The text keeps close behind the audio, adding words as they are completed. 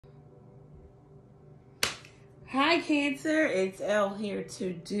Hi Cancer, it's Elle here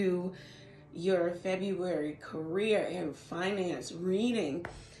to do your February career and finance reading.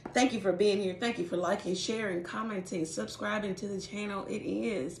 Thank you for being here. Thank you for liking, sharing, commenting, subscribing to the channel. It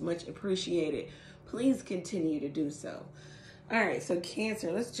is much appreciated. Please continue to do so. All right, so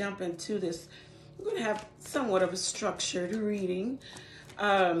Cancer, let's jump into this. We're going to have somewhat of a structured reading.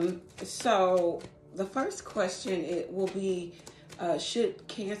 So the first question, it will be, should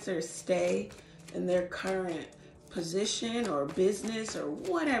Cancer stay in their current position or business or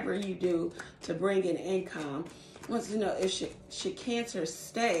whatever you do to bring in income? Wants to know if should Cancer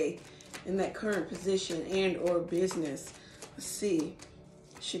stay in that current position and or business. Let's see.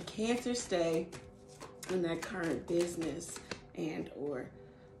 Should Cancer stay in that current business and or,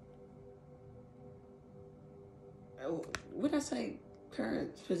 what did I say?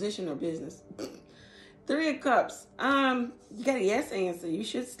 Current position or business? Three of Cups. You got a yes answer. You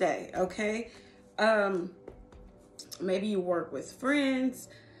should stay. Okay. Maybe you work with friends.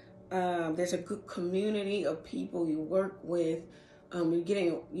 There's a good community of people you work with. You're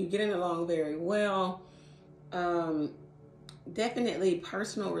getting along very well. Definitely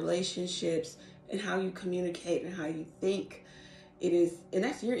personal relationships and how you communicate and how you think. It is, and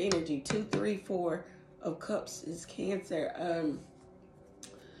that's your energy. 2, 3, 4 of Cups is Cancer.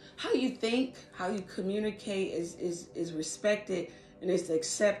 How you think, how you communicate is respected and is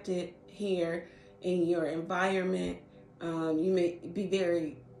accepted here in your environment. You may be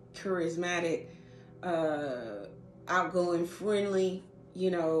very charismatic, outgoing, friendly, you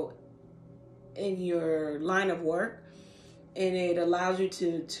know, in your line of work, and it allows you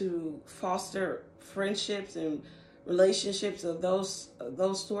to foster friendships and relationships of those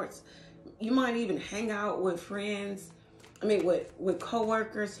sorts. You might even hang out with friends. I mean, with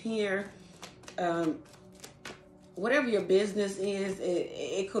coworkers here. Whatever your business is,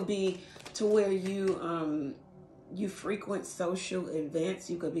 it could be to where you frequent social events.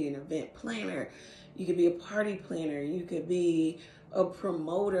 You could be an event planner. You could be a party planner. You could be a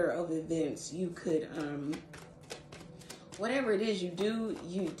promoter of events. You could, whatever it is you do,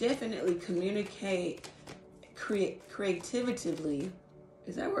 you definitely communicate creatively.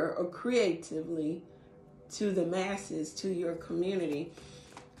 Is that word? Or creatively to the masses, to your community.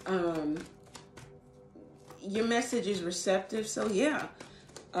 Your message is receptive. So yeah.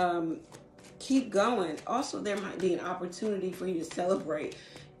 Keep going. Also, there might be an opportunity for you to celebrate.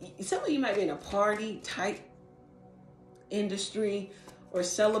 Some of you might be in a party type industry or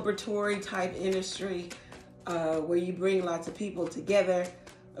celebratory type industry where you bring lots of people together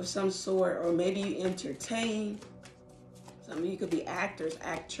of some sort, or maybe you entertain. Some of you could be actors,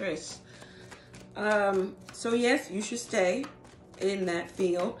 actress. So yes, you should stay in that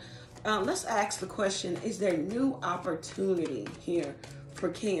field. Let's ask the question, is there new opportunity here for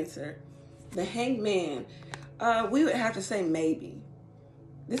Cancer? The Hangman, we would have to say maybe.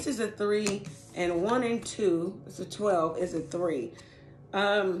 This is a 3, and 1 and 2, it's a 12, is a 3.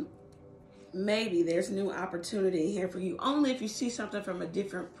 Maybe there's new opportunity here for you, only if you see something from a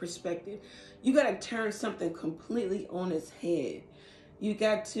different perspective. You got to turn something completely on its head. You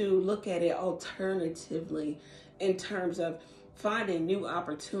got to look at it alternatively in terms of finding new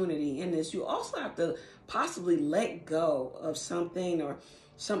opportunity in this. You also have to possibly let go of something or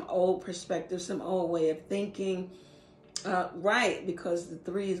some old perspective, some old way of thinking, right? Because the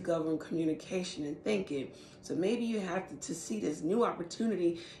 3 is govern communication and thinking. So maybe you have to see this new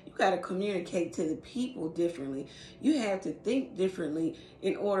opportunity. You got to communicate to the people differently. You have to think differently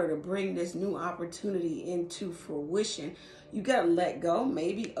in order to bring this new opportunity into fruition. You got to let go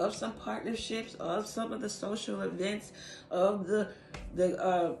maybe of some partnerships, of some of the social events, of the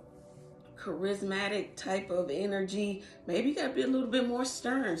charismatic type of energy. Maybe you got to be a little bit more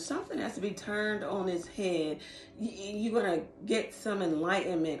stern. Something has to be turned on its head. You're going to get some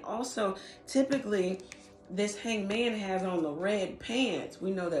enlightenment. Also, typically, this Hangman has on the red pants.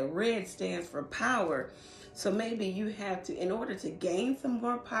 We know that red stands for power. So maybe you have to, in order to gain some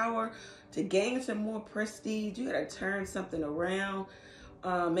more power, to gain some more prestige, you got to turn something around.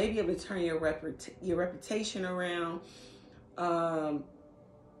 Maybe able to turn your reputation around.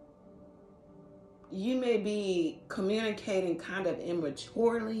 You may be communicating kind of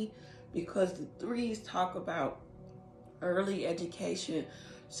immaturely because the 3s talk about early education.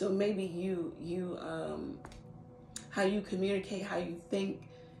 So maybe how you communicate, how you think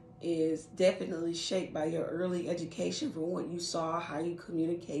is definitely shaped by your early education from what you saw, how you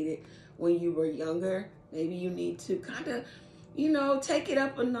communicated when you were younger. Maybe you need to kind of, you know, take it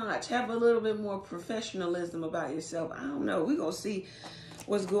up a notch, have a little bit more professionalism about yourself. I don't know. We're going to see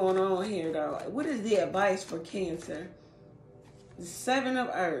what's going on here, though. What is the advice for Cancer? The 7 of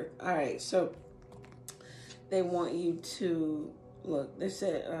Earth. All right, so they want you to, look, they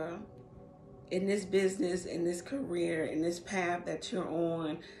said, in this business, in this career, in this path that you're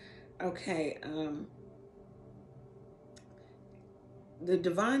on, okay, the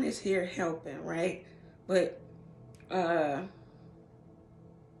divine is here helping, right? But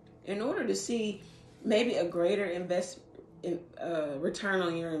in order to see maybe a greater return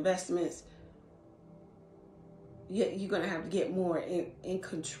on your investments, you're going to have to get more in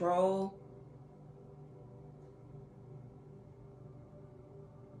control.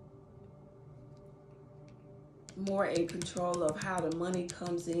 More in control of how the money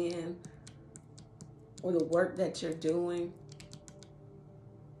comes in or the work that you're doing.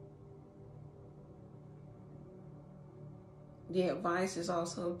 The advice is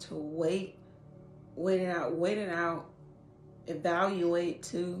also to wait it out, evaluate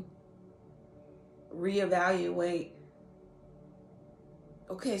too, reevaluate.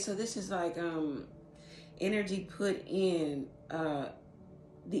 Okay, so this is like energy put in,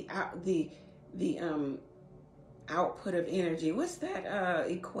 the output of energy. What's that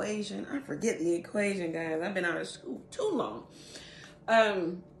equation? I forget the equation, guys. I've been out of school too long.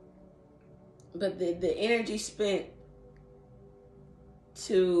 But the energy spent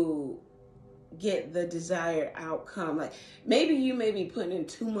to get the desired outcome. Like maybe you may be putting in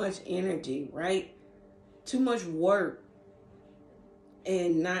too much energy, right? Too much work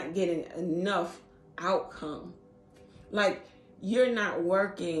and not getting enough outcome. Like you're not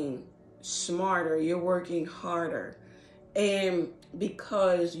working smarter, you're working harder. And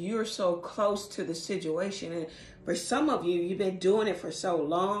because you're so close to the situation, and for some of you, you've been doing it for so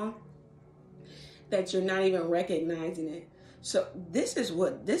long that you're not even recognizing it. So this is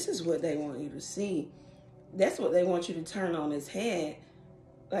what they want you to see. That's what they want you to turn on its head.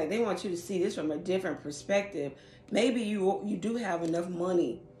 Like they want you to see this from a different perspective. Maybe you do have enough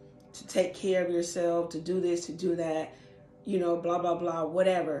money to take care of yourself, to do this, to do that, you know, blah, blah, blah,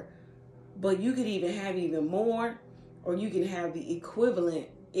 whatever. But you could even have even more, or you can have the equivalent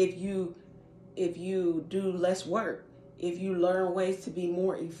if you do less work, if you learn ways to be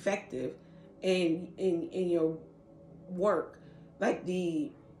more effective in your work. Like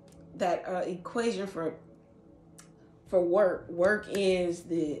that equation for work is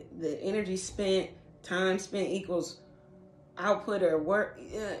the energy spent, time spent equals output or work.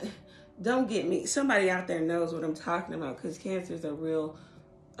 Don't get me. Somebody out there knows what I'm talking about, because Cancers are real.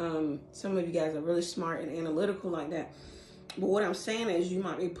 Some of you guys are really smart and analytical like that. But what I'm saying is you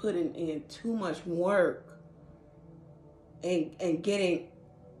might be putting in too much work and getting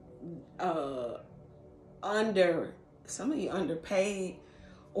some of you underpaid,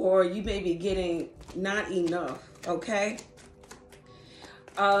 or you may be getting not enough, okay?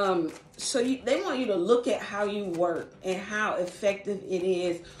 So they want you to look at how you work and how effective it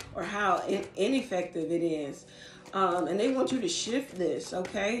is or how ineffective it is. And they want you to shift this,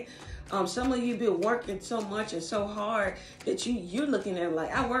 okay? Some of you been working so much and so hard that you're looking at it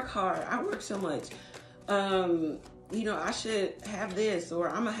like, I work hard, I work so much. You know, I should have this, or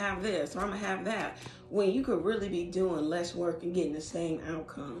I'm gonna have this, or I'm gonna have that, when you could really be doing less work and getting the same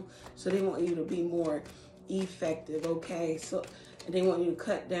outcome. So they want you to be more effective, okay? So they want you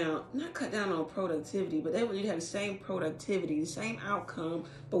to not cut down on productivity, but they want you to have the same productivity, the same outcome,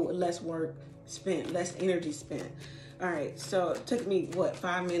 but with less work spent, less energy spent. All right, so it took me,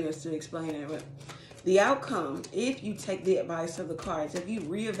 5 minutes to explain that, but the outcome, if you take the advice of the cards, if you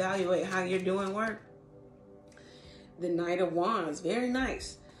reevaluate how you're doing work, the Knight of Wands, very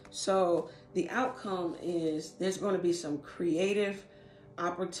nice. So the outcome is there's going to be some creative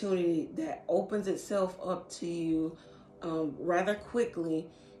opportunity that opens itself up to you rather quickly,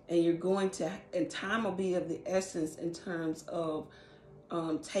 and you're going to, and time will be of the essence in terms of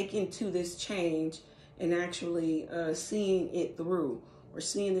taking to this change and actually seeing it through, or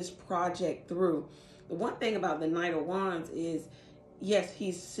seeing this project through. The one thing about the Knight of Wands is, yes,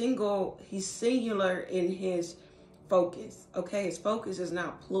 he's singular in his focus, okay? His focus is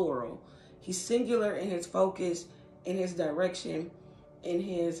not plural. He's singular in his focus, in his direction, in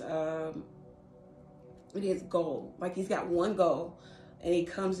his goal. Like he's got one goal, and he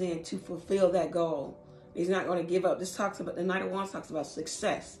comes in to fulfill that goal. He's not going to give up. This talks about, the Knight of Wands talks about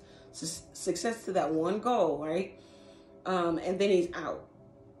success. Success to that one goal, right? And then he's out.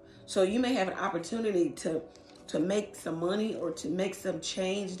 So you may have an opportunity to make some money or to make some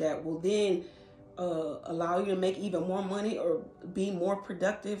change that will then allow you to make even more money or be more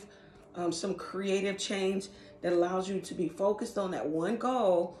productive. Some creative change that allows you to be focused on that one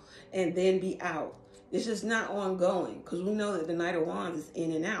goal and then be out. This is not ongoing, because we know that the Knight of Wands is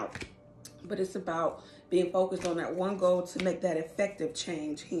in and out. But it's about being focused on that one goal to make that effective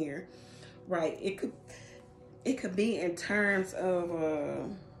change here, right? It could, it could be in terms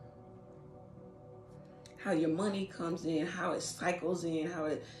of how your money comes in, how it cycles in, how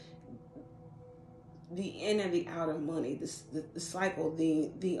it, the in and the out of money, the cycle,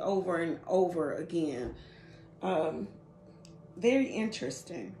 the over and over again. Very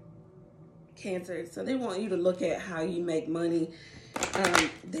interesting, Cancer. So they want you to look at how you make money.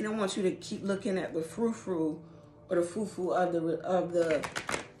 They don't want you to keep looking at the frou-frou or the foo-foo of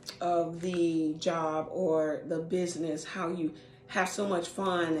the job or the business, how you have so much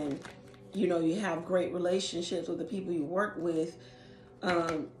fun and, you know, you have great relationships with the people you work with.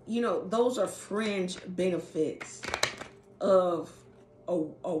 You know, those are fringe benefits of a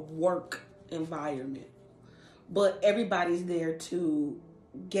work environment. But everybody's there to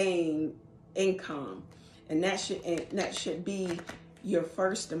gain income. And that should be your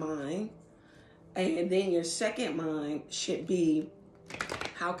first mind. And then your second mind should be,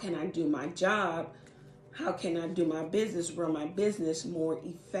 how can I do my job? How can I do my business, run my business more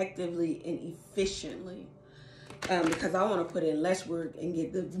effectively and efficiently? Because I want to put in less work and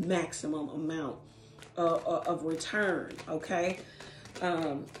get the maximum amount of return, okay?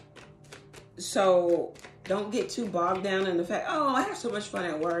 So don't get too bogged down in the fact, oh, I have so much fun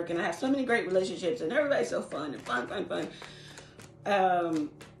at work and I have so many great relationships and everybody's so fun and fun.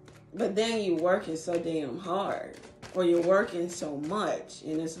 But then you're working so damn hard, or you're working so much,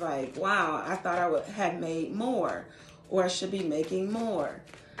 and it's like, wow, I thought I would have made more, or I should be making more.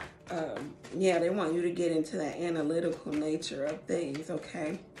 Yeah, they want you to get into that analytical nature of things,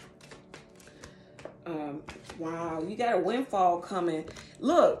 okay? Wow, you got a windfall coming.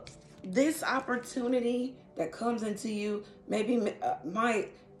 Look, this opportunity that comes into you maybe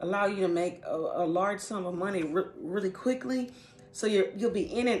might allow you to make a large sum of money really quickly. So you'll be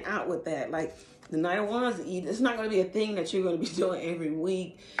in and out with that. Like the Knight of Wands, it's not going to be a thing that you're going to be doing every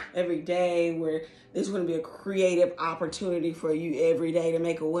week, every day, where there's going to be a creative opportunity for you every day to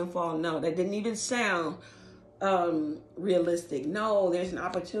make a windfall. No, that didn't even sound realistic. No, there's an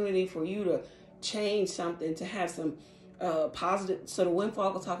opportunity for you to change something, to have some positive. So the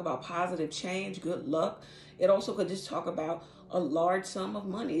windfall could talk about positive change, good luck. It also could just talk about a large sum of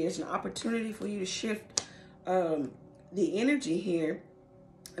money. There's an opportunity for you to shift the energy here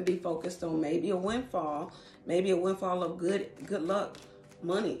and be focused on maybe a windfall of good luck,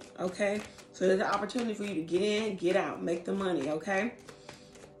 money, okay? So there's an opportunity for you to get in, get out, make the money, okay?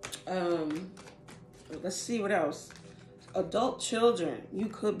 Let's see what else. Adult children. You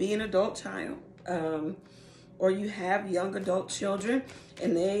could be an adult child, or you have young adult children,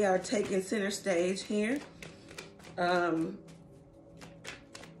 and they are taking center stage here.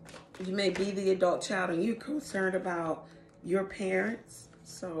 You may be the adult child and you're concerned about your parents.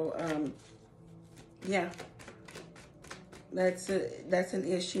 So, yeah, that's an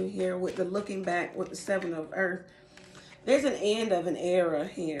issue here with the looking back with the Seven of Earth. There's an end of an era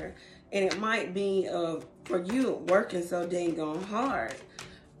here, and it might be for you working so dang on hard,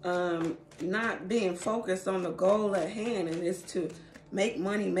 not being focused on the goal at hand, and it's to make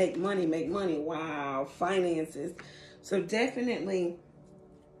money. Wow, finances. So definitely.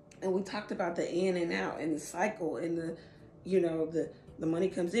 And we talked about the in and out and the cycle and the, you know, the money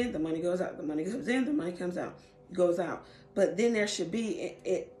comes in, the money goes out, the money comes in, the money comes out, goes out. But then there should be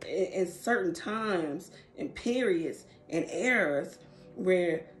in certain times and periods and eras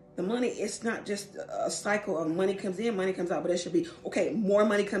where the money, it's not just a cycle of money comes in, money comes out, but it should be, okay, more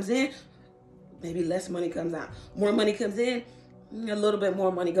money comes in, maybe less money comes out. More money comes in, a little bit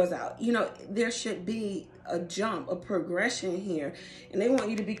more money goes out. You know, there should be a jump, a progression here. And they want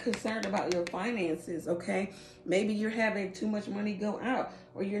you to be concerned about your finances, okay? Maybe you're having too much money go out,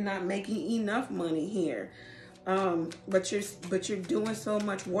 or you're not making enough money here. But you're doing so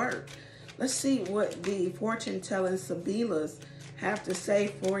much work. Let's see what the fortune-telling Sibilas have to say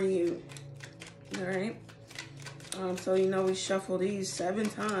for you. All right. So, you know, we shuffle these 7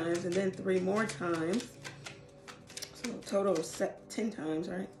 times and then 3 more times. So a total of 10 times,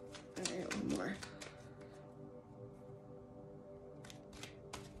 right? All right, one more.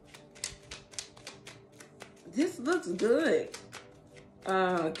 This looks good,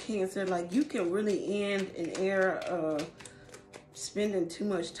 Cancer. Like, you can really end an era of spending too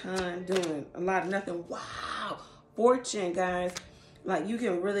much time doing a lot of nothing. Wow, fortune, guys. Like, you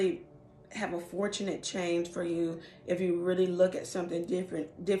can really have a fortunate change for you if you really look at something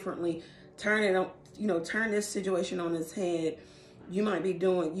differently. Turn it on, you know, turn this situation on its head.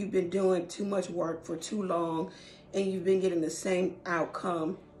 You've been doing too much work for too long, and you've been getting the same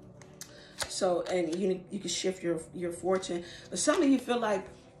outcome. So, and you can shift your fortune. But some of you feel like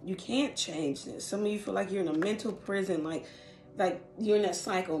you can't change this. Some of you feel like you're in a mental prison. Like, like you're in that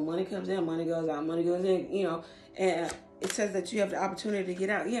cycle. Money comes in, money goes out, money goes in, you know, and it says that you have the opportunity to get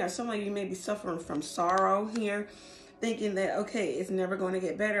out. Yeah, some of you may be suffering from sorrow here, thinking that, okay, it's never going to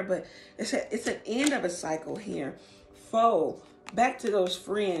get better, but it's an end of a cycle here. Foe, back to those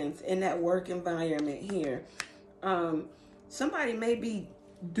friends in that work environment here. Somebody may be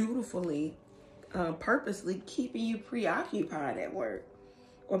dutifully, purposely keeping you preoccupied at work.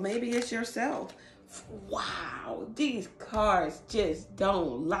 Or maybe it's yourself. Wow, these cards just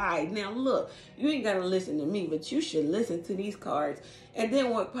don't lie. Now look, you ain't got to listen to me, but you should listen to these cards. And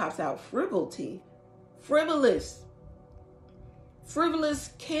then what pops out? Frivolity. Frivolous.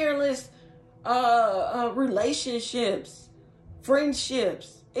 Frivolous, careless relationships,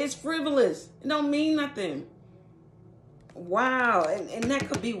 friendships. It's frivolous. It don't mean nothing. Wow, and that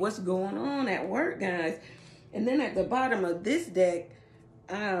could be what's going on at work, guys. And then at the bottom of this deck,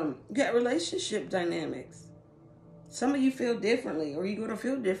 you got relationship dynamics. Some of you feel differently, or you're going to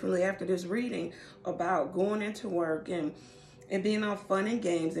feel differently after this reading about going into work and being all fun and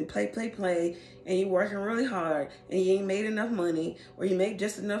games and play, and you're working really hard and you ain't made enough money, or you make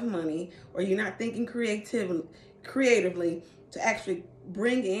just enough money, or you're not thinking creatively to actually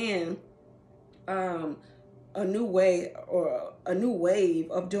bring in a new way or a new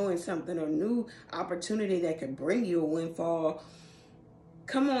wave of doing something, or a new opportunity that could bring you a windfall.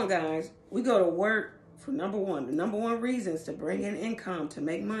 Come on, guys. We go to work for number one. The number one reason is to bring in income, to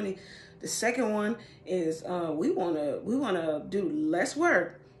make money. The second one is we wanna do less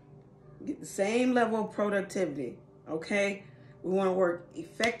work, get the same level of productivity. Okay, we want to work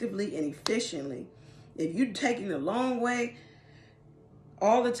effectively and efficiently. If you're taking the long way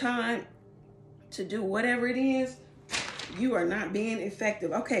all the time to do whatever it is, you are not being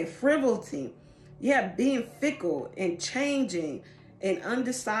effective. Okay, frivolity. Yeah, being fickle and changing and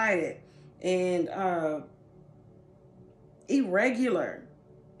undecided and irregular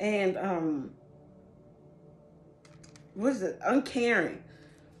and what is it? Uncaring.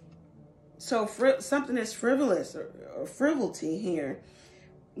 So something is frivolous or frivolity here.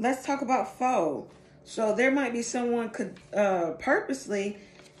 Let's talk about foe. So there might be someone could purposely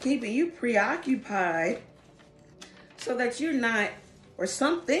keeping you preoccupied so that you're not, or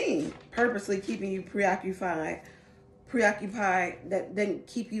something purposely keeping you preoccupied that didn't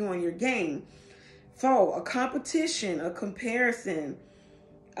keep you on your game. Foe, a competition, a comparison,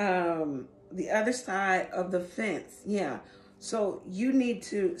 the other side of the fence. Yeah. So you need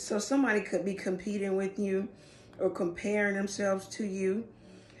to, so somebody could be competing with you or comparing themselves to you.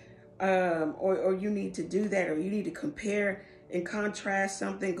 Or you need to do that, or you need to compare and contrast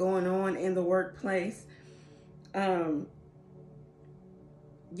something going on in the workplace. You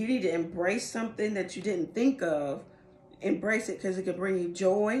need to embrace something that you didn't think of. Embrace it because it could bring you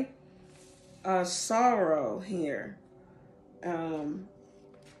joy. Sorrow here.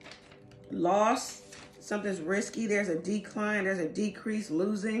 Loss. Something's risky. There's a decline. There's a decrease.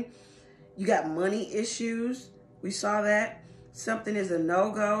 Losing. You got money issues. We saw that. Something is a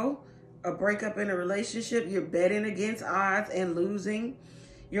no-go. A breakup in a relationship. You're betting against odds and losing.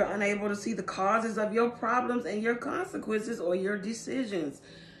 You're unable to see the causes of your problems and your consequences or your decisions.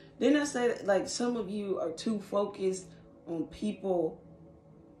 Didn't I say that, like, some of you are too focused on people,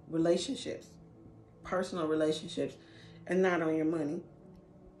 relationships, personal relationships, and not on your money?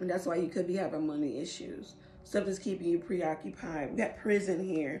 And that's why you could be having money issues. Something's keeping you preoccupied. We got prison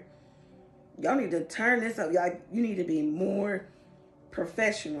here. Y'all need to turn this up. Y'all, you need to be more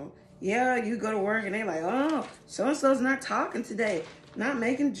professional. Yeah, you go to work and they're like, oh, so-and-so's not talking today, not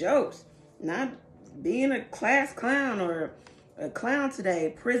making jokes, not being a class clown or a clown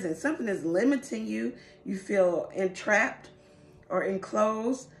today. Prison, something is limiting you. You feel entrapped or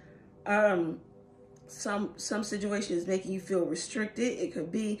enclosed. Some situation is making you feel restricted. It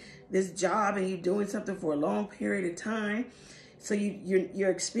could be this job and you doing something for a long period of time. So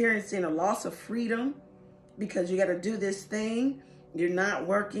you're experiencing a loss of freedom because you got to do this thing. You're not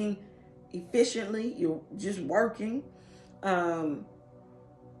working efficiently. You're just working.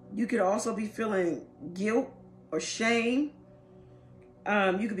 You could also be feeling guilt or shame.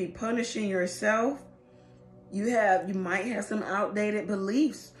 You could be punishing yourself. You might have some outdated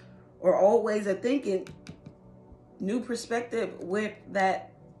beliefs or old ways of thinking. New perspective with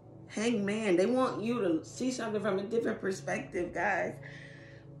that hangman. They want you to see something from a different perspective, guys.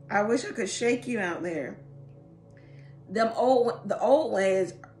 I wish I could shake you out there. The old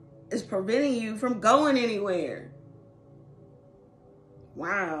ways is preventing you from going anywhere.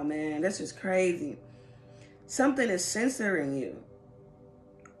 Wow, man, this is crazy. Something is censoring you.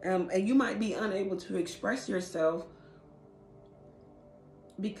 And you might be unable to express yourself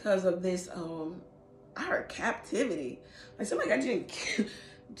because of this I heard captivity. Like somebody got you in,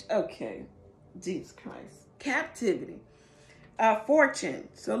 okay, Jesus Christ. Captivity. Fortune.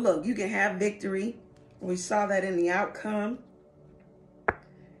 So look, you can have victory. We saw that in the outcome.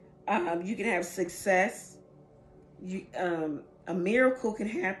 You can have success. A miracle can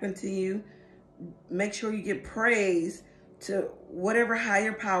happen to you. Make sure you give praise to whatever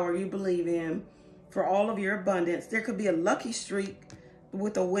higher power you believe in for all of your abundance. There could be a lucky streak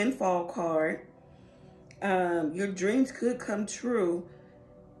with a windfall card. Your dreams could come true.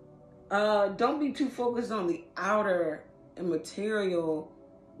 Don't be too focused on the outer and material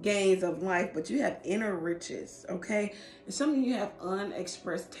gains of life, but you have inner riches, okay? And some of you have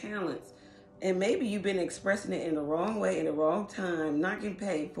unexpressed talents, and maybe you've been expressing it in the wrong way, in the wrong time, not getting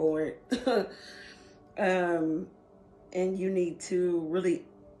paid for it. And you need to really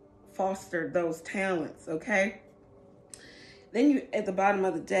foster those talents, okay? Then you, at the bottom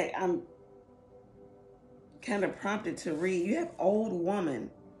of the deck, I'm kind of prompted to read. You have old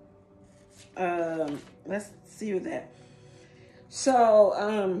woman. Let's see with that.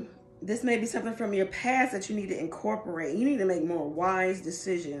 So, this may be something from your past that you need to incorporate. You need to make more wise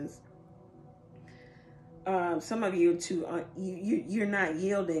decisions. Some of you you're not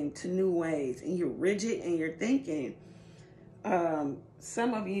yielding to new ways, and you're rigid in your thinking.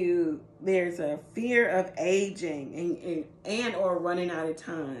 Some of you, there's a fear of aging and or running out of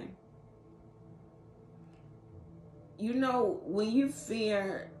time. You know, when you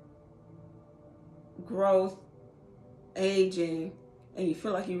fear growth, aging, and you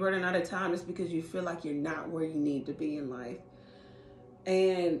feel like you're running out of time, it's because you feel like you're not where you need to be in life.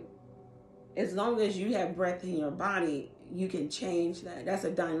 And as long as you have breath in your body, you can change that. That's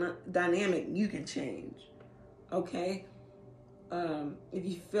a dynamic you can change, okay? If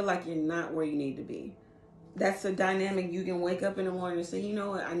you feel like you're not where you need to be, that's a dynamic you can wake up in the morning and say, you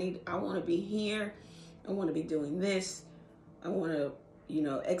know what, I want to be here. I want to be doing this. I want to, you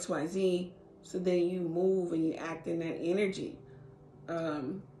know, X, Y, Z. So then you move and you act in that energy.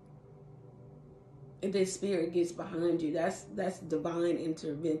 And then spirit gets behind you. That's divine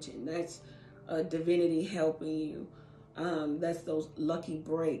intervention. That's divinity helping you. That's those lucky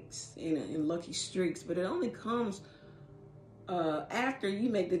breaks and lucky streaks. But it only comes after you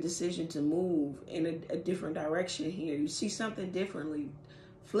make the decision to move in a different direction here. You see something differently.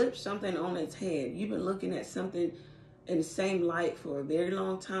 Flip something on its head. You've been looking at something in the same light for a very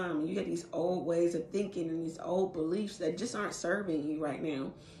long time, and you got these old ways of thinking and these old beliefs that just aren't serving you right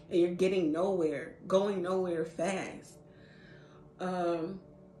now, and you're getting nowhere, going nowhere fast.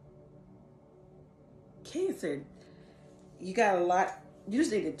 Cancer, you got a lot. You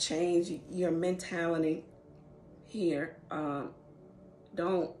just need to change your mentality here.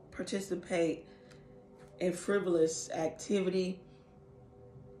 Don't participate in frivolous activity.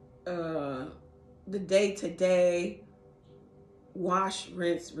 The day-to-day wash,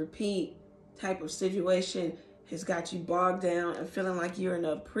 rinse, repeat type of situation has got you bogged down and feeling like you're in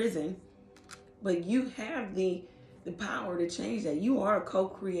a prison. But you have the power to change that. You are a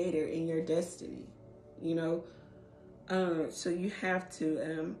co-creator in your destiny, you know. So you have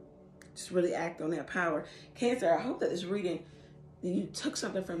to just really act on that power. Cancer, I hope that this reading, that you took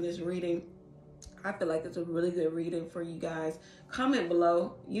something from this reading. I feel like it's a really good reading for you guys. Comment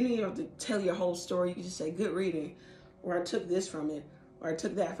below. You don't even have to tell your whole story. You can just say, good reading, or I took this from it, or I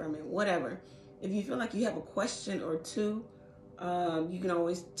took that from it, whatever. If you feel like you have a question or two, you can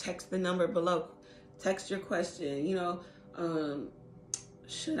always text the number below. Text your question, you know,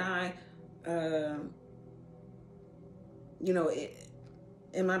 should I, you know,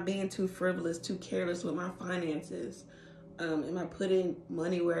 am I being too frivolous, too careless with my finances? Am I putting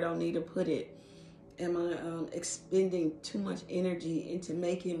money where I don't need to put it? Am I expending too much energy into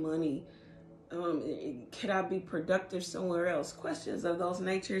making money? Could I be productive somewhere else? Questions of those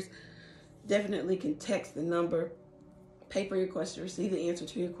natures, definitely can text the number, pay for your question, receive the answer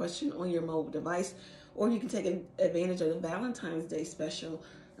to your question on your mobile device, or you can take advantage of the Valentine's Day special,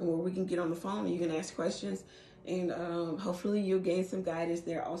 and where we can get on the phone and you can ask questions, and hopefully you'll gain some guidance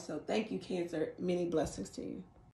there also. Thank you, Cancer. Many blessings to you.